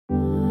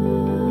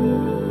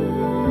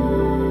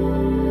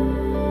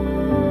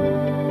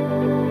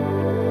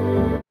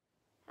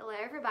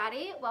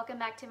everybody, welcome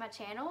back to my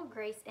channel,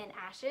 Grace in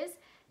Ashes.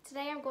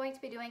 Today I'm going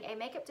to be doing a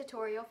makeup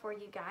tutorial for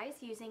you guys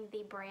using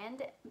the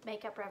brand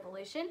Makeup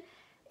Revolution.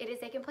 It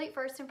is a complete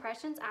first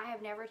impressions. I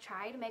have never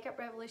tried Makeup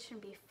Revolution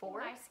before.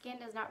 My skin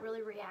does not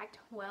really react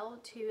well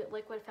to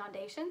liquid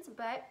foundations,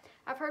 but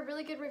I've heard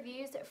really good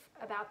reviews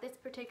about this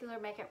particular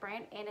makeup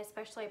brand and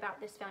especially about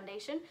this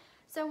foundation,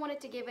 so I wanted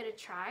to give it a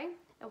try.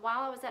 And while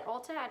I was at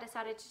Ulta, I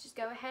decided to just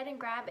go ahead and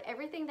grab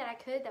everything that I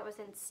could that was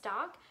in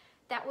stock.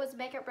 That was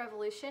Makeup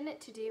Revolution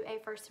to do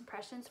a first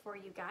impressions for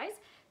you guys.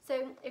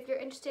 So if you're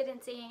interested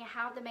in seeing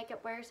how the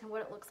makeup wears and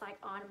what it looks like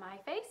on my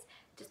face,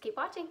 just keep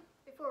watching.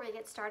 Before we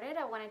get started,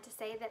 I wanted to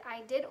say that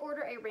I did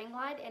order a ring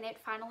light and it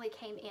finally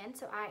came in,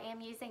 so I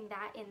am using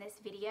that in this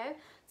video.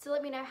 So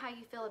let me know how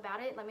you feel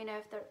about it. Let me know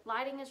if the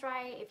lighting is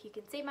right, if you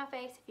can see my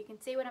face, if you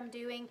can see what I'm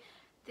doing.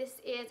 This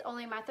is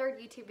only my third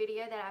YouTube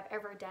video that I've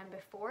ever done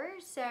before,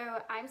 so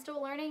I'm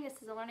still learning.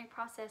 This is a learning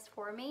process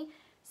for me.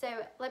 So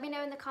let me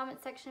know in the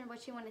comment section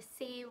what you want to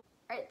see. All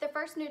right, the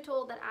first new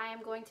tool that I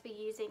am going to be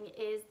using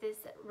is this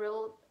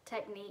Real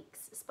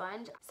Techniques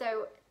sponge.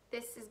 So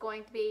this is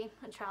going to be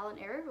a trial and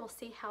error. We'll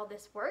see how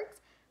this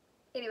works.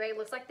 Anyway, it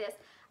looks like this.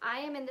 I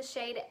am in the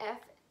shade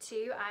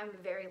F2. I'm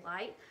very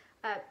light,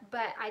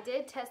 but I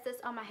did test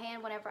this on my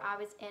hand whenever I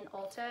was in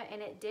Ulta,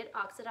 and it did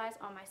oxidize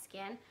on my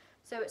skin.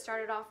 So it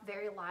started off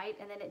very light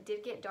and then it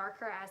did get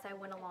darker as I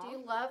went along. I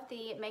do love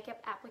the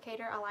makeup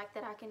applicator. I like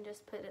that I can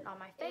just put it on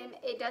my face. And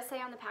it does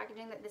say on the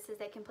packaging that this is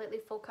a completely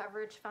full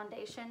coverage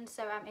foundation,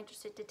 so I'm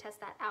interested to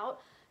test that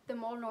out. The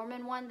Mole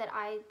Norman one that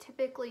I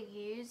typically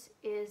use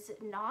is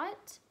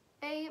not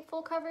a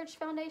full coverage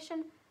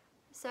foundation,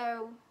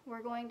 so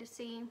we're going to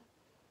see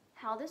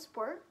how this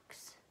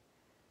works.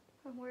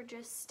 And we're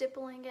just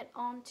stippling it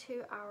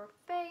onto our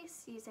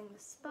face using the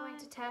sponge. I'm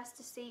going to test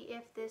to see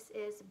if this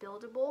is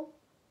buildable.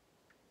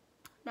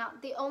 Now,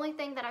 the only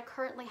thing that I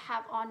currently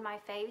have on my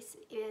face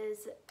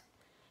is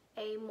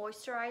a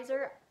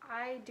moisturizer.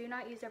 I do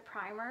not use a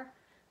primer.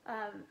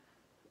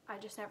 I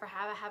just never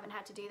have. I haven't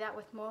had to do that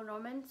with Mole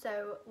Norman,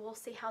 so we'll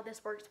see how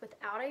this works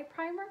without a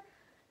primer.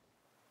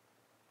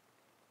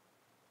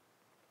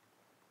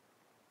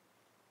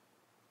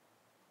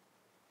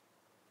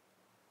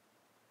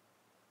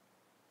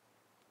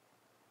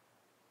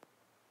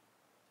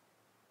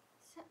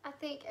 So I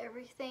think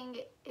everything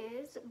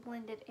is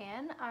blended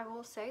in. I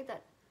will say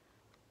that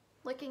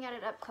looking at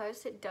it up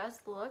close, it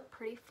does look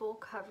pretty full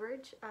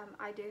coverage.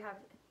 I do have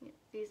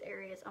these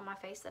areas on my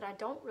face that I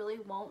don't really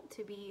want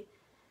to be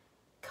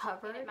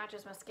covered. And it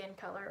matches my skin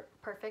color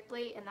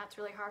perfectly, and that's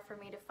really hard for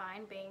me to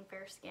find being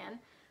fair skin.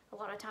 A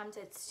lot of times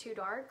it's too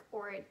dark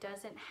or it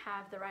doesn't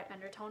have the right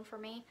undertone for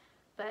me,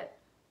 but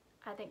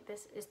I think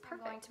this is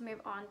perfect. What I'm going to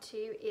move on to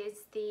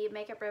is the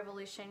Makeup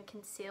Revolution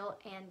Conceal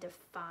and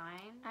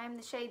Define. I'm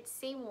the shade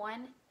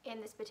C1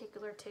 in this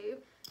particular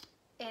tube,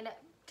 and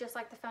just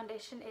like the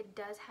foundation, it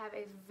does have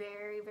a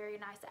very, very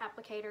nice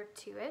applicator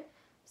to it.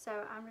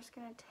 So I'm just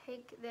going to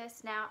take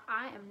this. Now,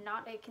 I am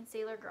not a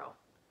concealer girl.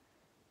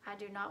 I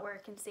do not wear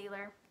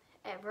concealer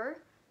ever,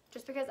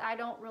 just because I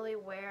don't really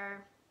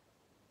wear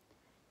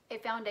a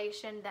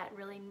foundation that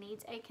really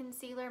needs a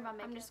concealer.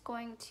 I'm just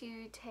going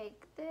to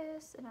take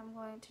this and I'm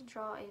going to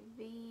draw a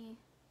V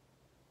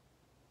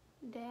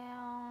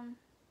down.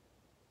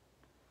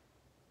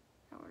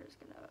 And we're just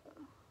going to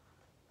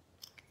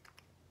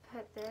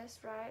put this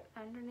right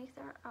underneath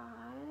our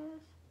eyes.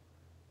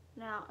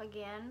 Now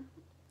again,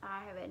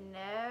 I have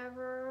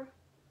never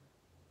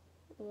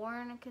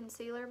worn a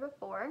concealer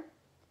before,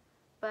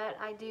 but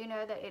I do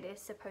know that it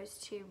is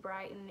supposed to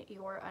brighten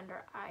your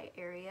under eye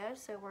area,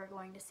 so we're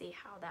going to see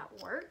how that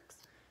works.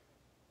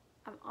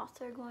 I'm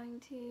also going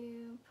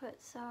to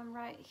put some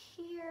right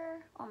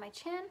here on my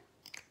chin,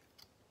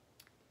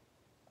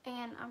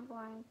 and I'm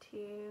going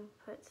to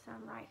put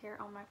some right here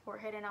on my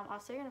forehead, and I'm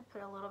also going to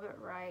put a little bit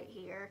right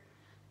here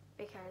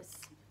because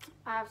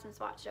I have some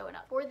spots showing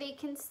up. For the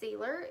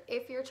concealer,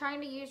 if you're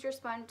trying to use your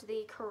sponge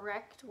the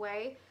correct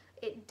way,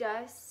 it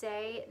does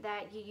say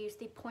that you use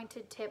the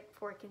pointed tip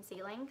for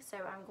concealing, so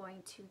I'm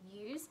going to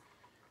use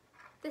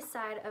this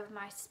side of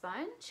my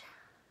sponge,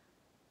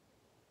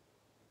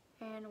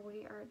 and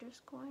we are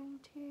just going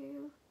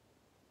to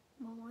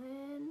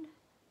blend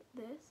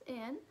this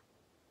in,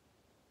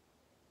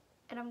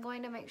 and I'm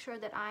going to make sure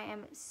that I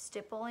am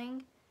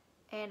stippling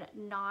and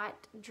not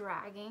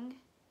dragging.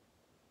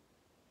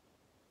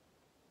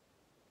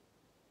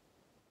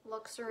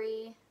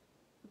 Luxury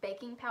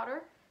baking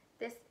powder.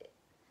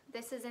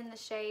 This is in the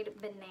shade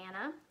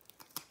Banana.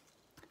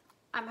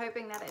 I'm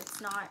hoping that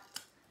it's not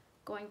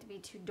going to be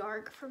too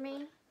dark for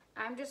me.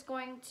 I'm just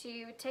going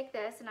to take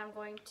this and I'm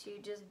going to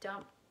just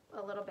dump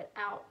a little bit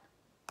out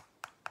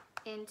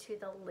into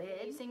the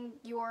lid. Using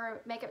your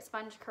makeup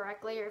sponge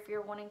correctly, or if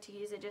you're wanting to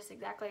use it just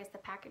exactly as the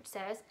package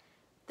says,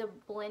 the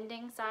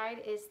blending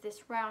side is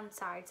this round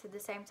side, so the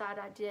same side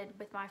I did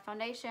with my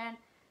foundation,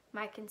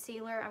 my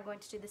concealer. I'm going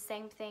to do the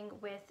same thing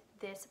with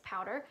this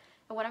powder,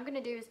 and what I'm going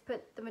to do is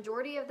put the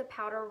majority of the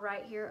powder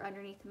right here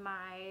underneath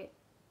my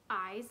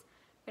eyes.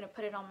 I'm going to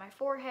put it on my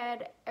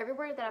forehead.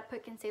 Everywhere that I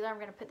put concealer, I'm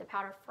going to put the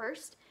powder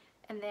first,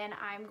 and then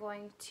I'm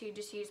going to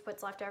just use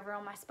what's left over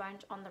on my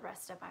sponge on the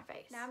rest of my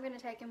face. Now I'm going to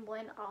take and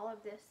blend all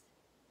of this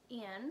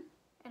in.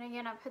 And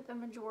again, I put the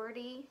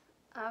majority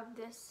of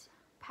this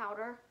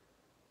powder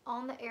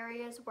on the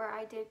areas where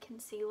I did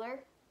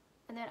concealer.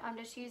 And then I'm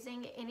just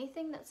using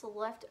anything that's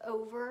left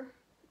over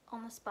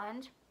on the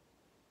sponge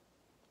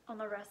on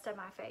the rest of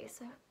my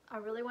face. I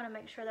really want to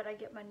make sure that I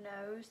get my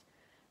nose.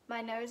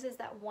 My nose is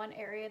that one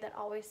area that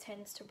always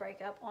tends to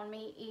break up on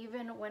me,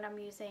 even when I'm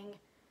using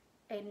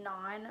a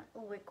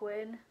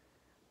non-liquid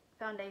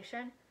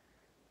foundation.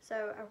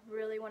 So I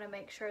really want to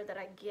make sure that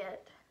I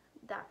get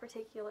that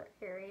particular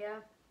area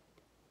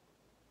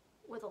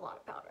with a lot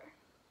of powder.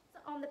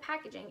 On the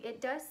packaging,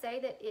 it does say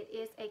that it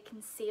is a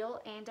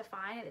conceal and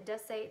define, and it does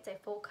say it's a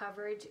full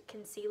coverage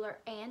concealer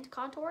and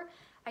contour.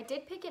 I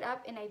did pick it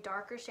up in a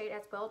darker shade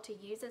as well to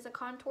use as a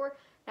contour.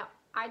 Now,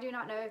 I do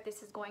not know if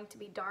this is going to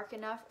be dark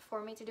enough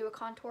for me to do a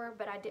contour,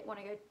 but I didn't want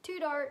to go too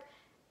dark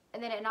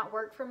and then it not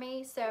work for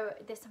me. So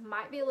this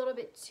might be a little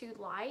bit too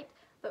light,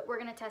 but we're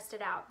going to test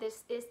it out.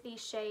 This is the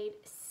shade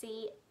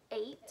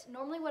C8.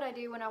 Normally what I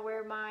do when I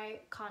wear my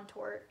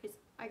contour is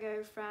I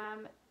go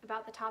from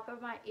about the top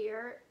of my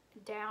ear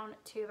down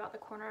to about the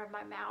corner of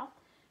my mouth.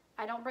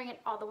 I don't bring it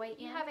all the way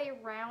in. You have a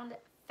round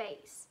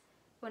face.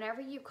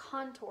 Whenever you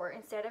contour,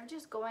 instead of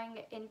just going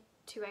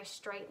into a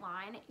straight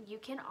line, you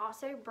can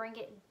also bring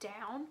it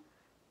down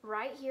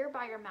right here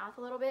by your mouth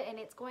a little bit, and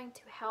it's going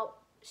to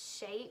help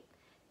shape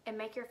and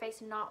make your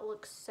face not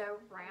look so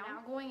round. Now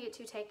I'm going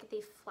to take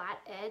the flat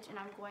edge and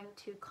I'm going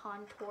to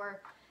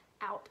contour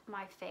out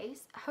my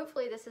face.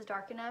 Hopefully this is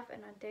dark enough,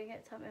 and I did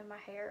get some in my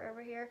hair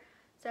over here,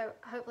 so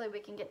hopefully we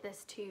can get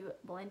this to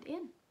blend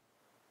in.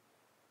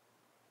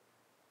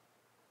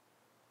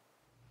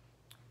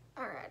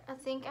 Alright, I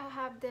think I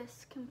have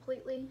this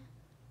completely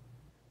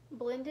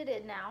blended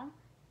in now.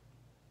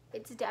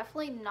 It's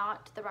definitely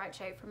not the right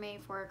shade for me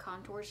for a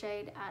contour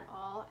shade at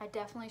all. I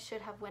definitely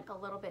should have went a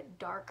little bit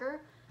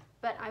darker,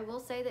 but I will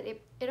say that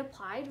it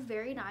applied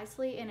very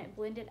nicely and it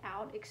blended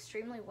out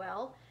extremely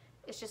well.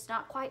 It's just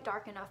not quite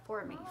dark enough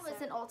for me. While I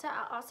was in Ulta,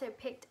 I also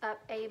picked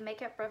up a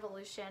Makeup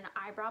Revolution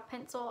eyebrow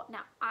pencil. Now,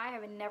 I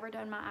have never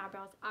done my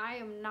eyebrows. I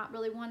am not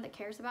really one that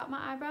cares about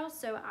my eyebrows,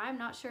 so I'm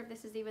not sure if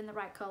this is even the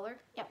right color.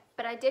 Yep,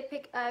 but I did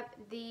pick up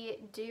the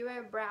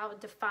Duo Brow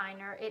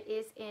Definer. It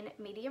is in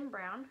medium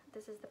brown.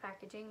 This is the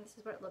packaging. This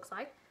is what it looks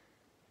like.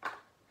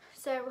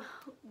 So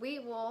we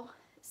will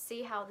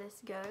see how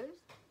this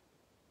goes.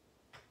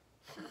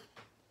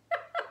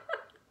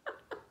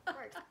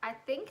 I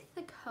think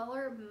the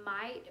color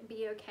might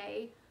be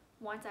okay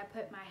once I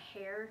put my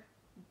hair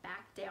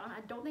back down. I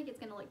don't think it's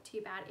going to look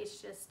too bad.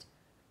 It's just,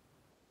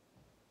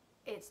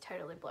 it's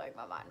totally blowing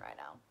my mind right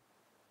now.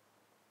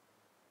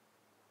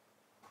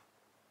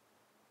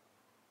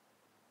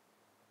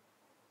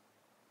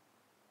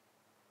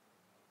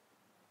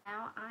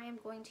 Now I am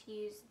going to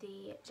use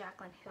the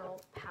Jaclyn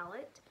Hill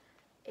palette.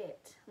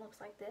 It looks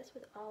like this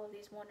with all of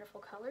these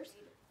wonderful colors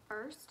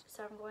first.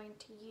 So I'm going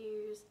to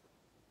use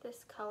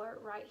this color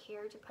right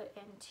here to put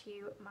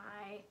into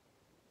my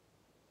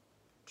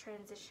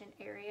transition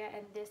area,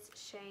 and this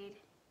shade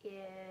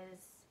is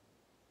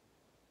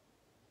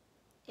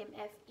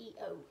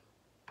M.F.E.O.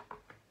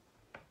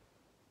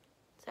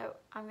 So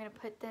I'm going to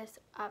put this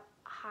up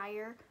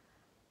higher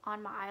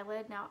on my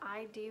eyelid. Now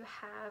I do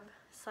have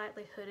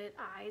slightly hooded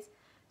eyes,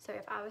 so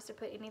if I was to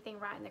put anything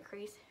right in the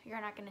crease,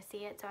 you're not going to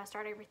see it, so I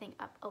start everything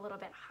up a little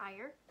bit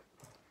higher.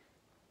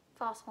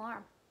 False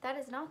alarm. That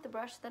is not the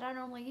brush that I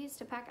normally use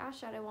to pack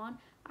eyeshadow on.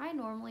 I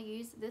normally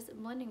use this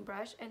blending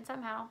brush, and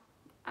somehow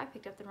I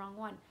picked up the wrong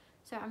one.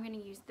 So I'm going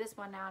to use this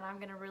one now, and I'm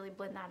going to really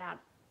blend that out.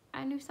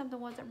 I knew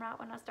something wasn't right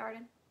when I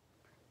started.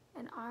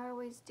 And I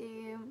always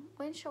do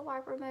windshield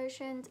wiper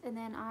motions, and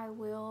then I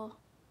will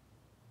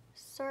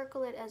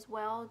circle it as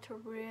well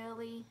to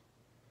really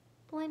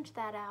blend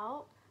that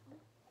out.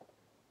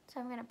 So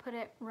I'm going to put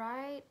it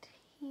right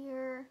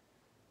here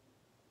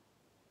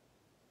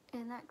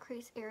in that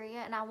crease area,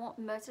 and I want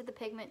most of the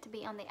pigment to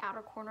be on the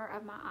outer corner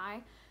of my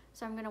eye,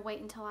 so I'm going to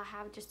wait until I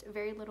have just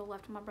very little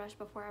left on my brush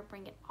before I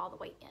bring it all the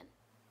way in.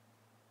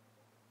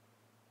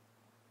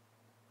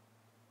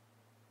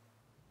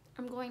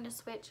 I'm going to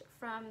switch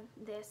from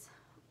this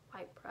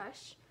white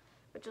brush,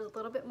 which is a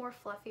little bit more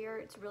fluffier.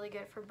 It's really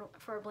good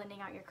for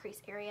blending out your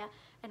crease area,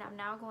 and I'm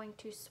now going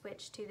to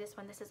switch to this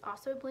one. This is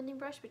also a blending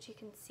brush, but you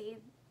can see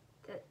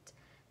that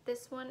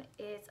this one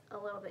is a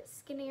little bit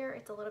skinnier,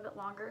 it's a little bit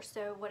longer,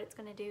 so what it's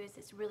going to do is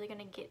it's really going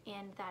to get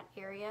in that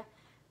area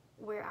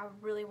where I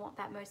really want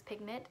that most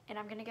pigment, and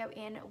I'm going to go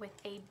in with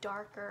a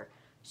darker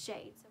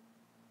shade.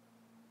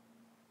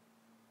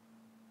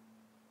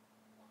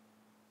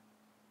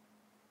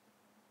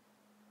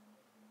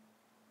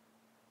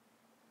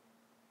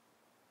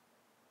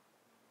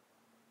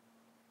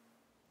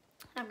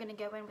 I'm going to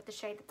go in with the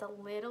shade that's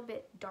a little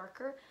bit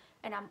darker,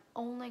 and I'm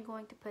only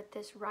going to put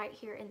this right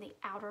here in the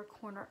outer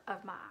corner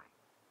of my eye.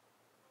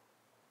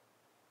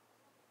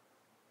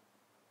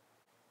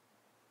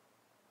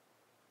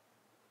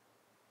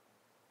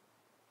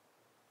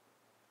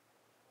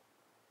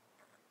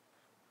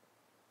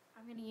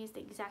 I'm going to use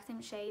the exact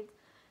same shades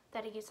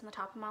that I used on the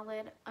top of my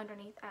lid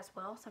underneath as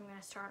well. So I'm going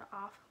to start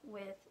off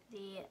with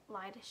the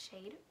lightest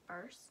shade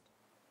first.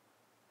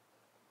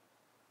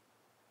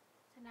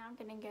 So now I'm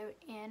going to go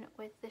in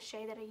with the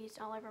shade that I used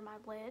all over my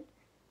lid.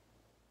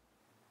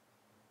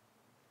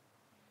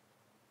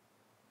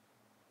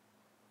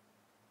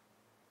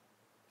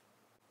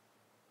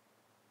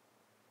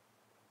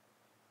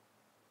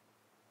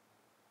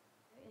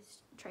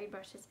 Trade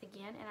brushes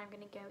again, and I'm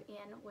going to go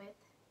in with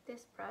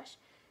this brush,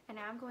 and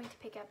now I'm going to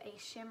pick up a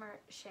shimmer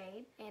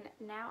shade, and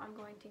now I'm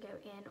going to go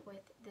in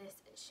with this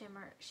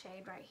shimmer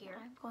shade right here.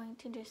 I'm going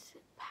to just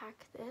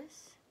pack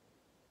this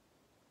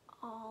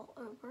all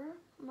over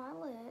my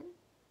lid.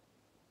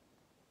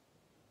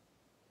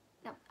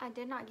 Now, I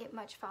did not get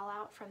much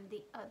fallout from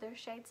the other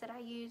shades that I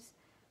use,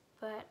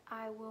 but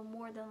I will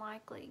more than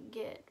likely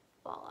get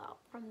fallout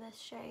from this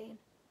shade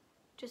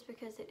just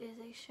because it is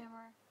a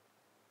shimmer.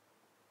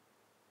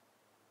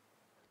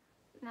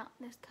 Now,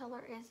 this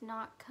color is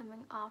not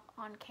coming off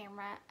on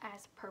camera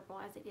as purple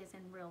as it is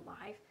in real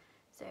life.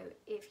 So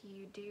if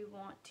you do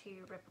want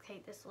to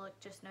replicate this look,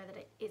 just know that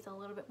it is a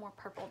little bit more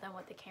purple than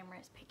what the camera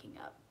is picking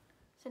up.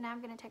 So now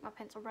I'm going to take my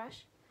pencil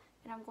brush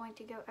and I'm going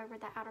to go over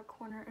the outer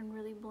corner and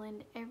really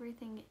blend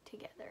everything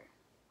together.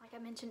 Like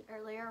I mentioned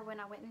earlier, when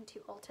I went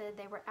into Ulta,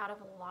 they were out of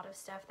a lot of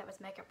stuff that was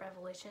Makeup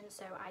Revolution,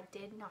 so I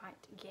did not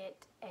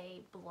get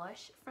a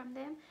blush from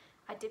them.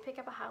 I did pick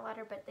up a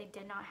highlighter, but they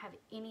did not have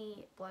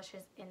any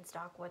blushes in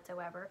stock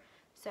whatsoever.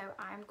 So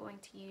I'm going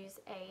to use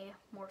a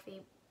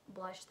Morphe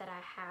blush that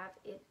I have.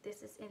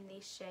 This is in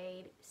the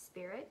shade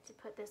Spirit. To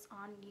put this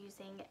on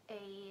using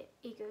a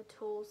Ego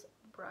Tools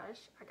brush.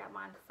 I got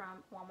mine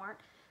from Walmart.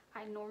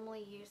 I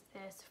normally use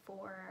this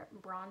for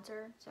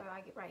bronzer, so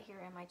I get right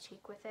here in my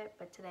cheek with it,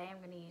 but today I'm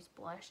going to use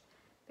blush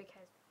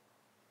because...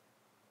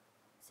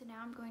 So now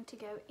I'm going to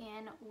go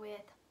in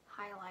with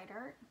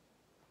highlighter.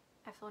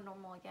 I feel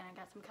normal again. I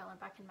got some color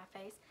back in my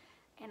face,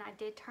 and I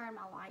did turn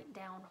my light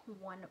down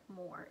one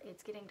more.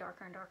 It's getting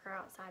darker and darker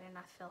outside, and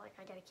I feel like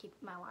I got to keep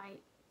my light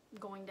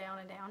going down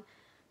and down.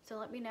 So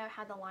let me know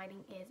how the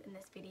lighting is in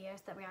this video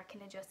so that way I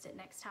can adjust it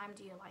next time.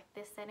 Do you like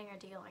this setting or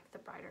do you like the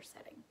brighter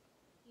setting?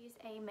 Use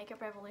a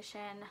Makeup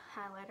Revolution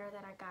highlighter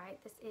that I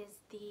got. This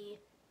is the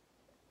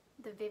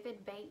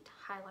Vivid Bait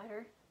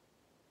highlighter,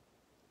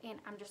 and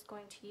I'm just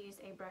going to use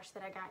a brush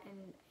that I got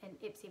in an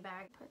Ipsy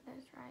bag. Put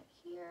this right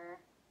here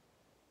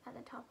at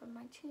the top of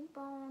my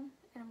cheekbone,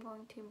 and I'm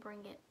going to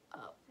bring it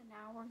up. So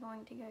now we're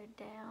going to go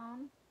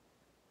down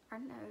our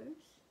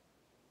nose.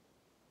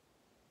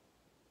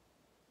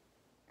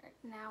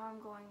 Now I'm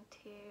going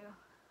to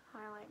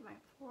highlight my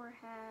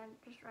forehead,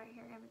 just right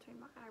here in between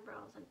my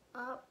eyebrows and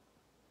up.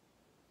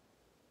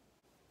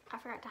 I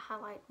forgot to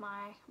highlight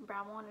my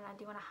brow bone, and I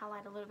do want to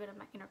highlight a little bit of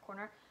my inner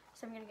corner.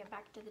 So I'm going to get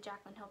back to the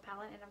Jaclyn Hill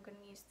palette, and I'm going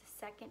to use the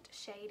second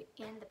shade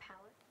in the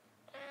palette.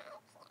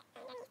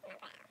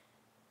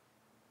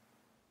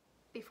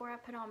 Before I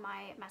put on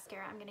my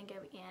mascara, I'm going to go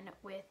in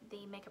with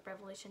the Makeup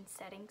Revolution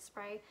setting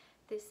spray.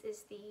 This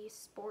is the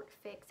Sport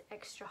Fix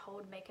Extra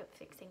Hold Makeup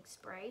Fixing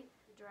Spray.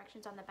 The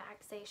directions on the back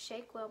say,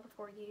 shake well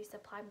before use,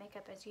 apply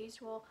makeup as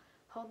usual,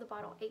 hold the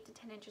bottle 8 to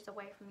 10 inches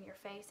away from your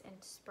face and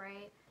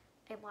spray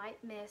a light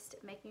mist,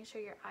 making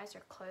sure your eyes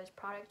are closed.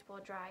 Product will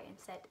dry and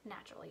set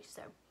naturally.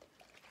 So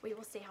we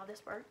will see how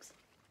this works.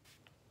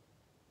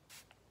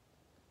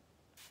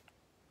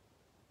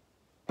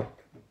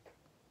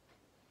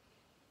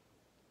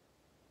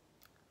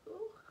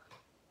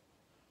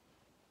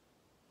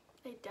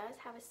 It does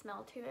have a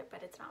smell to it,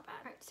 but it's not bad.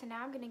 Alright, so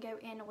now I'm going to go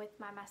in with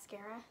my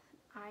mascara.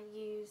 I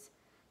use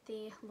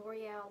the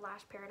L'Oreal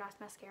Lash Paradise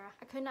Mascara.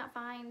 I could not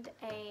find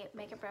a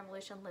Makeup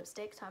Revolution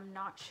lipstick, so I'm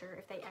not sure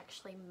if they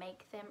actually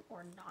make them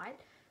or not.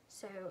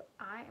 So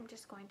I am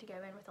just going to go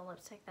in with a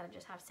lipstick that I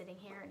just have sitting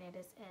here, and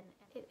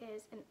it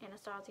is an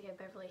Anastasia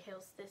Beverly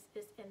Hills. This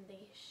is in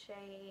the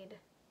shade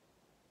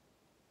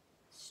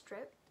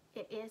Strip.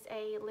 It is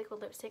a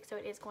liquid lipstick, so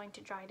it is going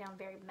to dry down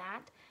very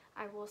matte.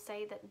 I will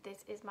say that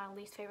this is my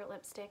least favorite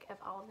lipstick of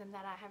all of them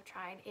that I have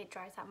tried. It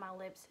dries out my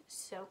lips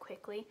so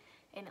quickly,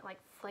 and it like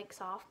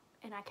flakes off,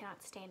 and I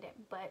cannot stand it,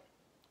 but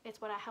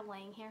it's what I have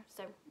laying here,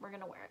 so we're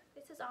gonna wear it.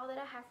 This is all that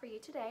I have for you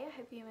today. I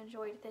hope you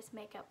enjoyed this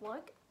makeup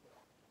look.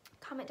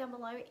 Comment down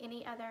below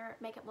any other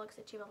makeup looks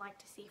that you would like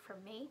to see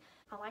from me.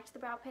 I liked the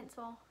brow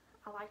pencil,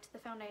 I liked the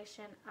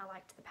foundation, I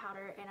liked the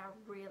powder, and I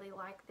really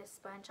like this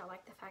sponge. I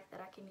like the fact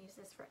that I can use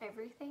this for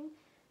everything.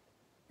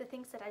 The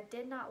things that I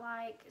did not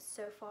like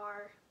so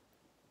far,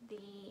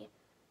 the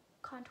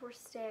contour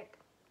stick,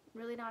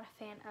 really not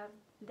a fan of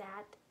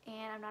that,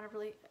 and I'm not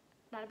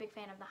a big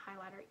fan of the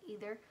highlighter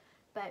either,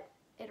 but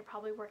it'll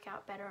probably work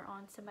out better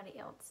on somebody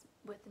else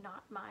with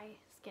not my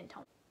skin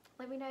tone.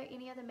 Let me know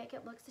any other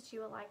makeup looks that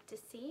you would like to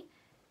see,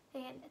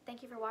 and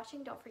thank you for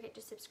watching. Don't forget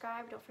to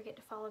subscribe. Don't forget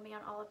to follow me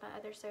on all of my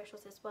other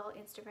socials as well,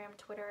 Instagram,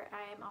 Twitter.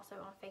 I am also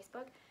on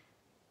Facebook.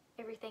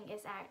 Everything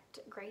is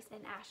at Grace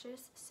and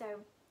Ashes, so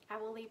I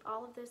will leave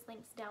all of those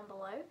links down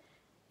below,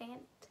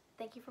 and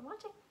thank you for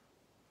watching.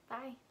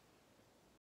 Bye.